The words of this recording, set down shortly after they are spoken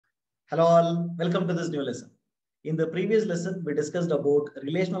Hello all, welcome to this new lesson. In the previous lesson, we discussed about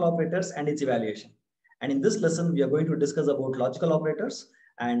relational operators and its evaluation. And in this lesson, we are going to discuss about logical operators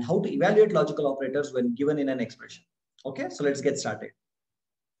and how to evaluate logical operators when given in an expression. Okay, so let's get started.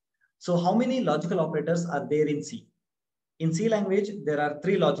 So how many logical operators are there in C? In C language, there are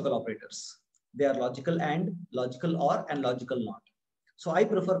three logical operators. They are logical AND, logical OR, and logical NOT. So I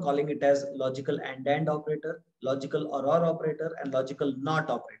prefer calling it as logical AND operator, logical OR operator, and logical NOT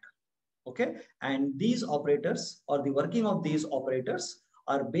operator. Okay, and these operators or the working of these operators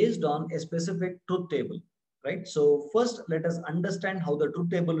are based on a specific truth table, right? So first let us understand how the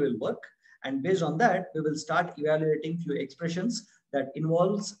truth table will work, and based on that we will start evaluating few expressions that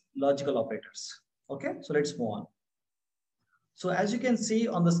involves logical operators. Okay, so let's move on. So as you can see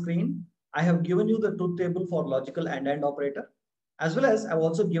on the screen, I have given you the truth table for logical AND operator, as well as I've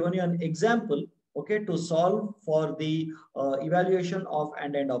also given you an example, okay, to solve for the evaluation of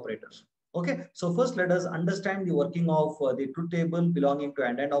AND operators. Okay, so first let us understand the working of the truth table belonging to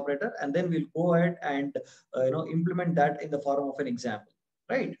AND operator, and then we'll go ahead and implement that in the form of an example,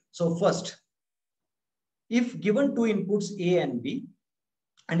 right? So first, if given two inputs A and B,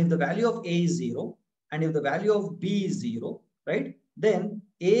 and if the value of A is 0, and if the value of B is 0, right, then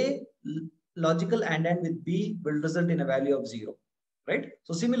A logical AND with B will result in a value of 0, right?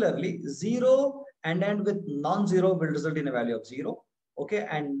 So similarly, 0 AND with non-zero will result in a value of 0. Okay,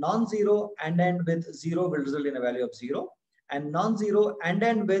 and non-zero AND with 0 will result in a value of 0, and non-zero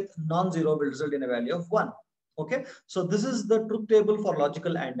AND with non-zero will result in a value of 1. Okay, so this is the truth table for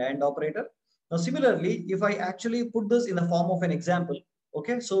logical AND operator. Now similarly, if I actually put this in the form of an example,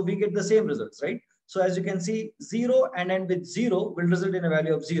 okay, so we get the same results, right? So as you can see, 0 AND with 0 will result in a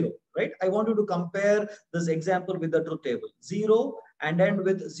value of 0, right? I want you to compare this example with the truth table. 0 AND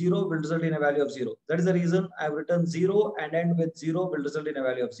with 0 will result in a value of 0. That is the reason I've written 0 AND with 0 will result in a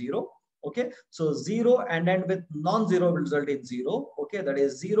value of 0. Okay, so 0 AND with non-zero will result in 0. Okay, that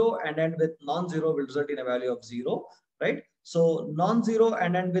is 0 AND with non-zero will result in a value of 0, right? So non-zero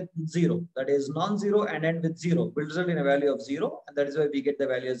AND with 0, that is non-zero AND with 0 will result in a value of 0, and that is why we get the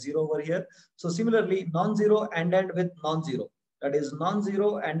value of 0 over here. So similarly, non-zero AND with non-zero, that is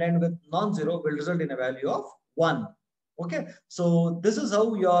non-zero AND with non-zero will result in a value of 1. Okay, so this is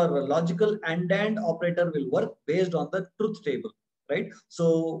how your logical AND operator will work based on the truth table, right?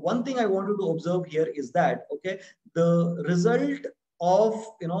 So one thing I want you to observe here is that, okay, the result of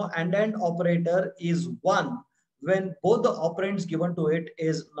AND operator is 1 when both the operands given to it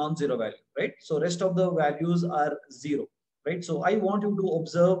is non-zero value, right? So rest of the values are 0, right? So I want you to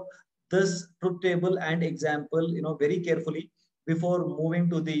observe this truth table and example, very carefully before moving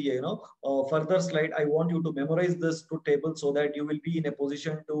to the further slide. I want you to memorize this truth table so that you will be in a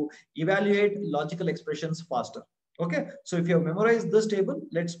position to evaluate logical expressions faster. Okay, so if you have memorized this table,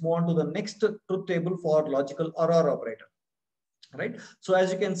 let's move on to the next truth table for logical OR operator. Right, so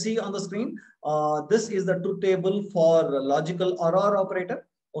as you can see on the screen, this is the truth table for logical OR operator.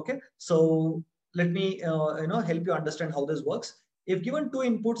 Okay, so let me help you understand how this works. If given two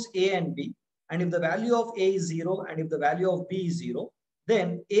inputs A and B, and if the value of A is 0 and if the value of B is 0,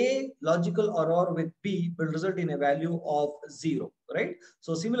 then A logical OR with B will result in a value of 0, right?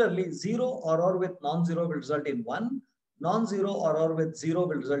 So similarly, 0 OR with non-zero will result in 1, non-zero OR with 0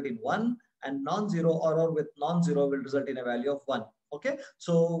 will result in 1, and non-zero OR with non-zero will result in a value of 1. Okay,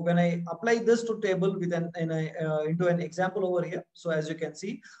 so when I apply this to table with into an example over here, so as you can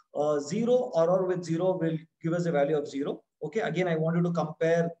see, 0 OR with 0 will give us a value of 0. Okay, again I want you to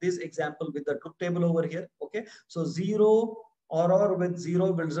compare this example with the truth table over here. Okay, so 0 OR with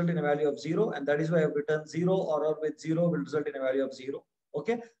 0 will result in a value of 0, and that is why I have written 0 OR with 0 will result in a value of 0.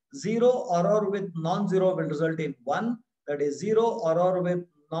 Okay, 0 OR with non-zero will result in 1, that is 0 OR with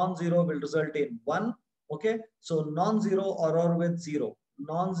non-zero will result in 1. Okay, so non-zero OR with 0,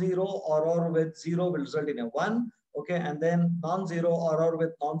 non-zero OR with 0 will result in a 1. Okay, and then non-zero OR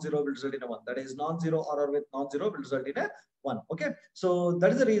with non-zero will result in a 1. That is non-zero OR with non-zero will result in a 1. Okay, so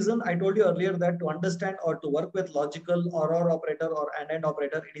that is the reason I told you earlier that to understand or to work with logical OR operator or AND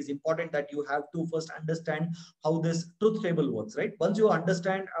operator, it is important that you have to first understand how this truth table works, right? Once you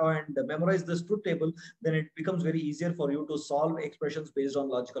understand and memorize this truth table, then it becomes very easier for you to solve expressions based on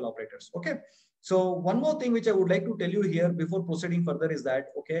logical operators. Okay, so one more thing which I would like to tell you here before proceeding further is that,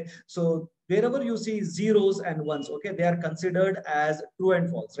 okay, so wherever you see zeros and ones, okay, they are considered as true and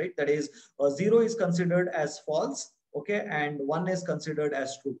false, right? That is, 0 is considered as false, okay, and 1 is considered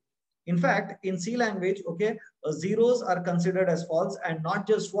as true. In fact, in C language, okay, zeros are considered as false, and not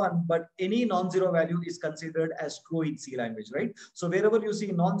just 1, but any non-zero value is considered as true in C language, right? So wherever you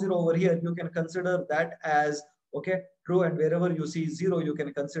see non-zero over here, you can consider that as, okay, true, and wherever you see 0, you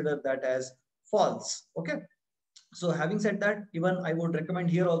can consider that as false. Okay. So having said that, even I would recommend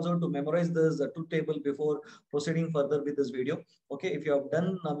here also to memorize this truth table before proceeding further with this video. Okay, if you have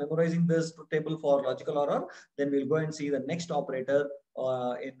done memorizing this truth table for logical OR, then we'll go and see the next operator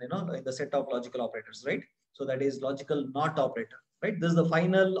in the set of logical operators, right? So that is logical NOT operator, right? This is the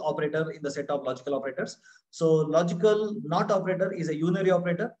final operator in the set of logical operators. So logical NOT operator is a unary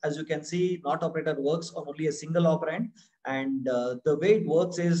operator. As you can see, NOT operator works on only a single operand, and the way it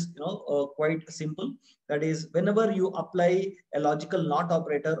works is quite simple. That is, whenever you apply a logical NOT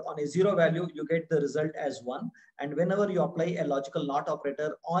operator on a 0 value, you get the result as 1. And whenever you apply a logical NOT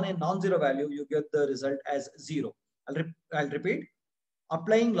operator on a non-zero value, you get the result as 0. I'll repeat.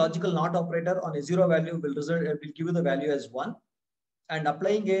 Applying logical NOT operator on a 0 value will give you the value as 1. And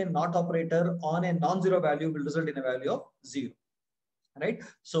applying a NOT operator on a non-zero value will result in a value of 0. Right?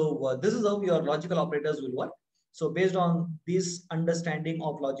 So this is how your logical operators will work. So based on this understanding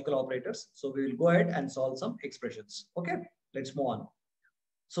of logical operators, so we will go ahead and solve some expressions. Okay, let's move on.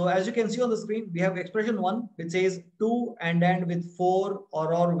 So as you can see on the screen, we have expression 1, which says 2 and with 4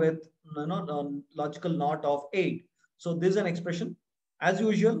 or with logical NOT of 8. So this is an expression. As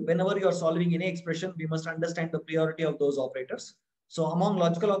usual, whenever you are solving any expression, we must understand the priority of those operators. So among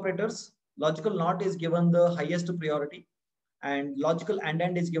logical operators, logical NOT is given the highest priority, and logical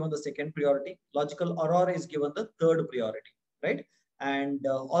and is given the second priority. Logical or is given the third priority, right? And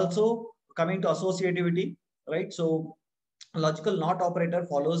also coming to associativity, right? So logical NOT operator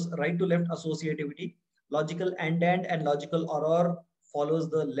follows right to left associativity. Logical and logical or follows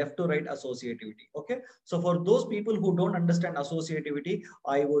the left to right associativity. Okay, so for those people who don't understand associativity,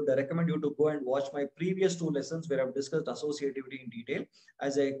 I would recommend you to go and watch my previous 2 lessons where I've discussed associativity in detail.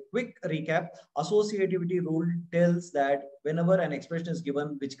 As a quick recap, associativity rule tells that whenever an expression is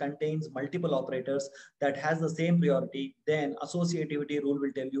given which contains multiple operators that has the same priority, then associativity rule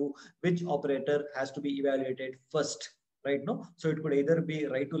will tell you which operator has to be evaluated first. Right? No, so it could either be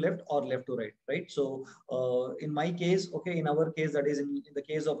right to left or left to right, right? So in my case, okay, in our case, that is in the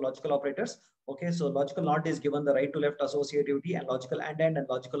case of logical operators, okay, so logical NOT is given the right to left associativity, and logical and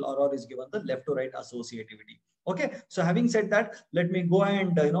logical or is given the left to right associativity. Okay, so having said that, let me go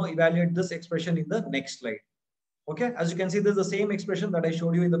and evaluate this expression in the next slide. Okay, as you can see, this is the same expression that I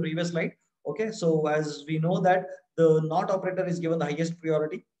showed you in the previous slide. Okay, so as we know that the NOT operator is given the highest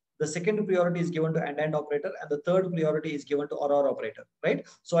priority, the second priority is given to and operator, and the third priority is given to or operator, right?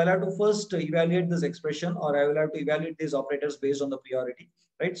 So I'll have to first evaluate this expression, or I will have to evaluate these operators based on the priority,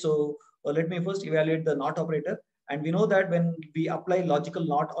 right? So let me first evaluate the NOT operator. And we know that when we apply logical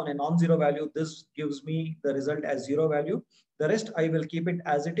NOT on a non-zero value, this gives me the result as 0 value. The rest I will keep it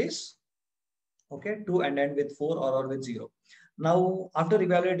as it is. Okay, 2 and with 4 or with 0. Now, after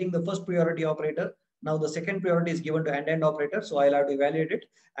evaluating the first priority operator, now the second priority is given to and operator, so I'll have to evaluate it.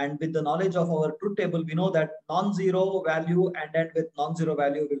 And with the knowledge of our truth table, we know that non-zero value and with non-zero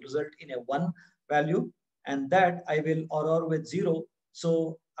value will result in a 1 value, and that I will or with 0.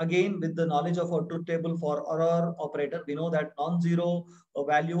 So again, with the knowledge of our truth table for or operator, we know that non-zero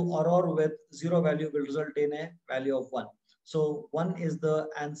value or with 0 value will result in a value of 1. So 1 is the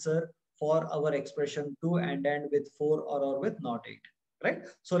answer for our expression 2 and with 4 or with not 8. Right?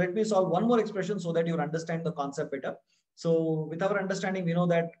 So let me solve one more expression so that you understand the concept better. So with our understanding, we know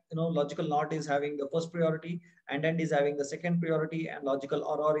that logical NOT is having the first priority, and is having the second priority, and logical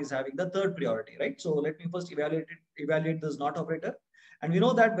or is having the third priority, right? So let me first evaluate this NOT operator. And we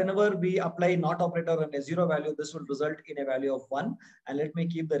know that whenever we apply NOT operator on a 0 value, this will result in a value of 1. And let me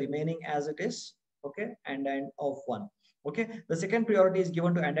keep the remaining as it is. Okay, and of 1. Okay, the second priority is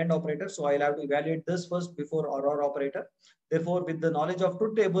given to and operator, so I'll have to evaluate this first before or operator. Therefore, with the knowledge of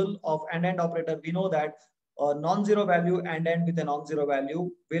truth table of and operator, we know that a non-zero value and with a non-zero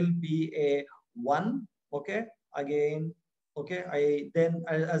value will be a 1. Okay, again, okay, then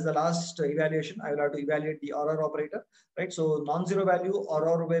as the last evaluation, I will have to evaluate the or operator, right? So non-zero value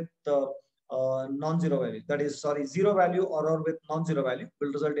or with non-zero value, that is, sorry, 0 value or with non-zero value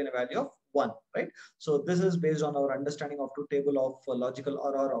will result in a value of 1, right? So this is based on our understanding of truth table of logical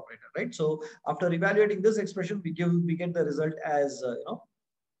or operator, right? So after evaluating this expression, we get the result as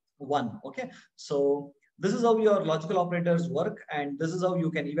 1. Okay, so this is how your logical operators work, and this is how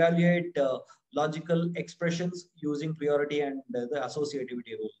you can evaluate logical expressions using priority and the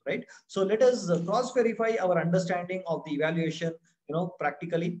associativity rule, right? So let us cross verify our understanding of the evaluation,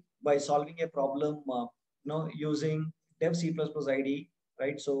 practically by solving a problem, using dev C++ IDE,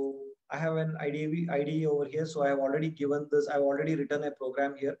 right? So I have an IDE over here. So I have already given this, I've already written a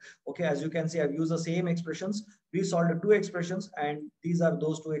program here. Okay, as you can see, I've used the same expressions. We solved two expressions, and these are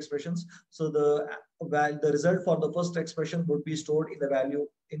those two expressions. So the result for the first expression would be stored in the value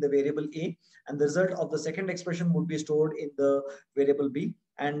in the variable A, and the result of the second expression would be stored in the variable B.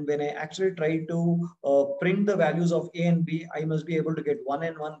 And when I actually try to print the values of A and B, I must be able to get 1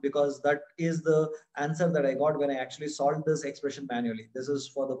 and 1, because that is the answer that I got when I actually solved this expression manually. This is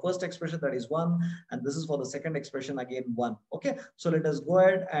for the first expression, that is 1, and this is for the second expression, again 1. Okay, so let us go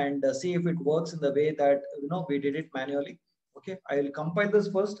ahead and see if it works in the way that we did it manually. Okay, I will compile this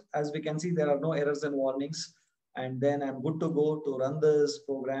first. As we can see, there are no errors and warnings, and then I'm good to go to run this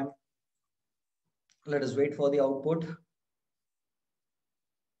program. Let us wait for the output.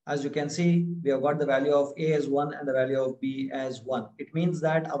 As you can see, we have got the value of A as 1 and the value of B as 1. It means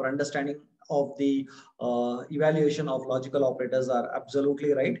that our understanding of the evaluation of logical operators are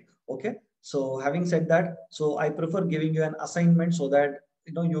absolutely right. Okay. So having said that, so I prefer giving you an assignment so that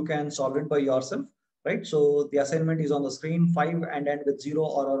you can solve it by yourself. Right. So the assignment is on the screen. 5 and end with 0,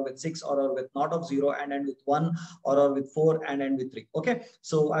 or with 6, or with not of 0 and end with 1, or with 4 and end with 3. Okay.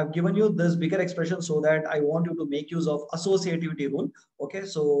 So I've given you this bigger expression so that I want you to make use of associativity rule. Okay,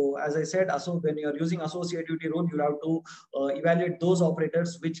 so as I said, when you are using associativity rule, you have to evaluate those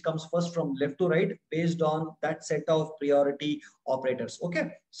operators which comes first from left to right based on that set of priority operators.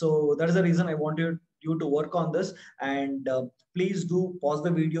 Okay, so that is the reason I wanted you to work on this. And please do pause the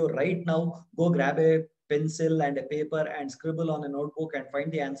video right now. Go grab a pencil and a paper and scribble on a notebook and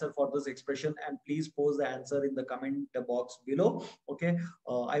find the answer for this expression, and please post the answer in the comment box below. Okay,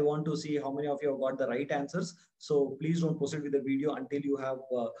 I want to see how many of you have got the right answers. So please don't proceed with the video until you have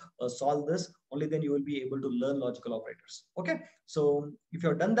solved this. Only then you will be able to learn logical operators. Okay, so if you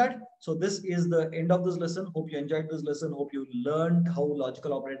have done that, so this is the end of this lesson. Hope you enjoyed this lesson. Hope you learned how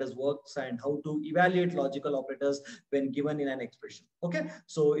logical operators works and how to evaluate logical operators when given in an expression. Okay,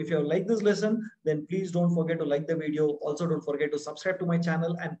 so if you have liked this lesson, then please don't forget to like the video. Also, don't forget to subscribe to my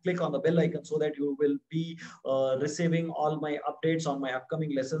channel and click on the bell icon so that you will be receiving all my updates on my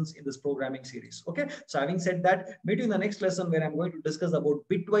upcoming lessons in this programming series. Okay, so having said that, meet you in the next lesson where I'm going to discuss about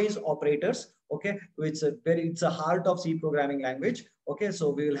bitwise operators. Okay, which it's a heart of C programming language. Okay, so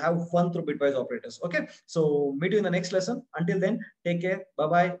we will have fun through bitwise operators. Okay, so meet you in the next lesson. Until then, take care. Bye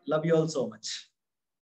bye. Love you all so much.